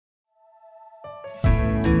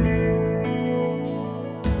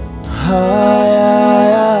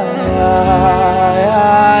yeah, yeah,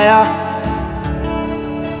 yeah,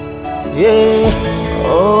 yeah.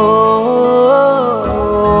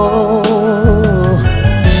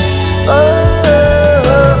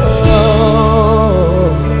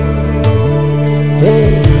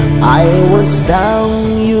 Hey, I was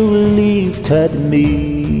down, you lifted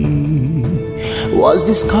me. Was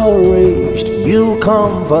discouraged, you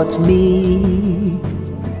comfort me.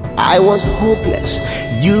 I was hopeless,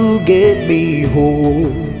 you gave me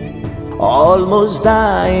hope. Almost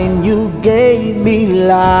dying, you gave me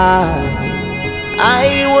life. I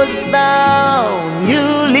was down, you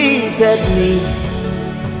lifted me.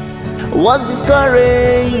 Was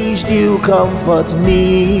discouraged, you comfort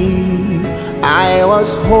me. I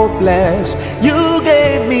was hopeless, you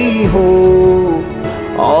gave me hope.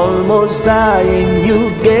 Almost dying,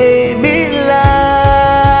 you gave me life.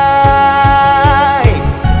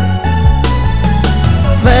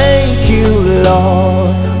 Thank you,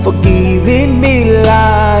 Lord, for giving me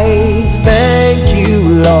life. Thank you,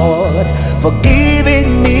 Lord, for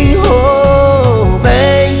giving me hope.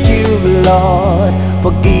 Thank you, Lord,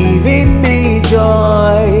 for giving me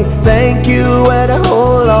joy. Thank you for the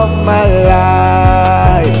whole of my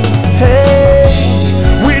life. Hey,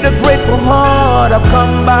 with a grateful heart, I've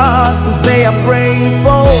come back to say I'm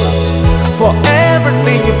grateful for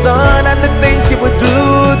everything you've done and the things you will do.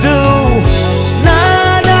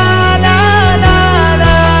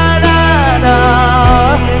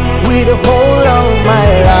 With the whole of my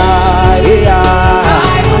life, yeah.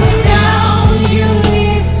 I was down, you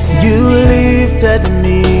lifted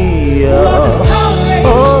me. Was discouraged,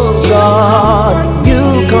 oh God, you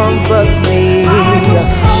comfort me. I was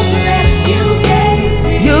hopeless, you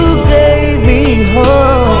gave me hope.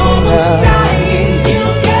 Almost dying, you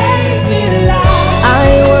gave me life. I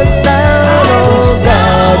was down, oh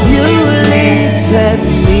God, you lifted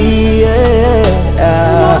me.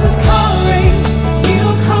 Was discouraged, you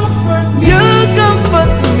comfort me. You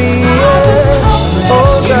comfort me. I was hopeless,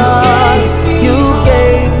 oh God, you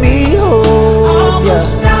gave me hope.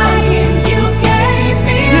 Almost dying, you gave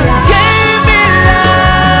me You life. gave me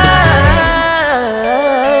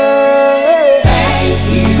life. Thank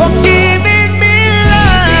you For giving me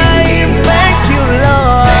life. Thank you,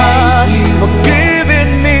 Lord, for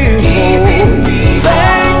giving me hope.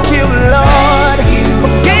 Thank you, Lord,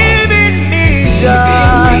 for giving me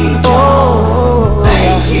joy. Oh,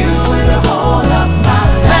 Thank you with the whole of my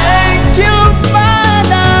life. thank you,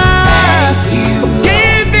 Father, for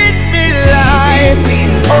giving me life.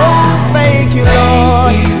 Oh, thank you,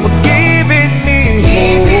 Lord, for giving me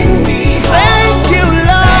hope. Thank you,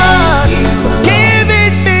 Lord, for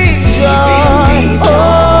giving me joy.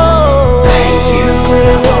 Oh, Thank you with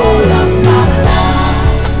the whole of my life.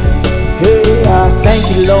 hey, thank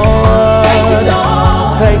you, Lord. Thank you,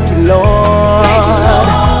 Lord. Thank you, Lord.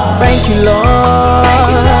 Thank you, Lord.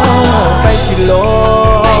 Thank you,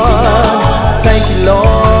 Lord. Thank you,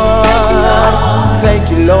 Lord. Thank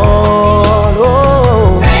you, Lord.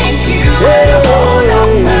 Oh, Thank you with the whole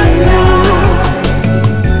of my life.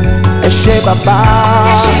 Eshe Baba,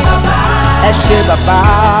 Eshe Baba, Eshe Baba,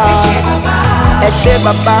 Eshe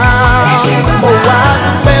Baba, Eshe Baba, oh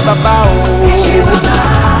Wadupe Baba, Eshe Baba.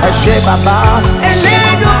 Eshe Baba, Eshe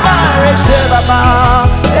Baba, Eshe Baba,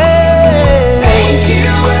 Thank hey,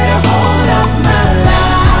 you with the whole of my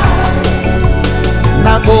life.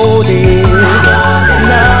 Nagode.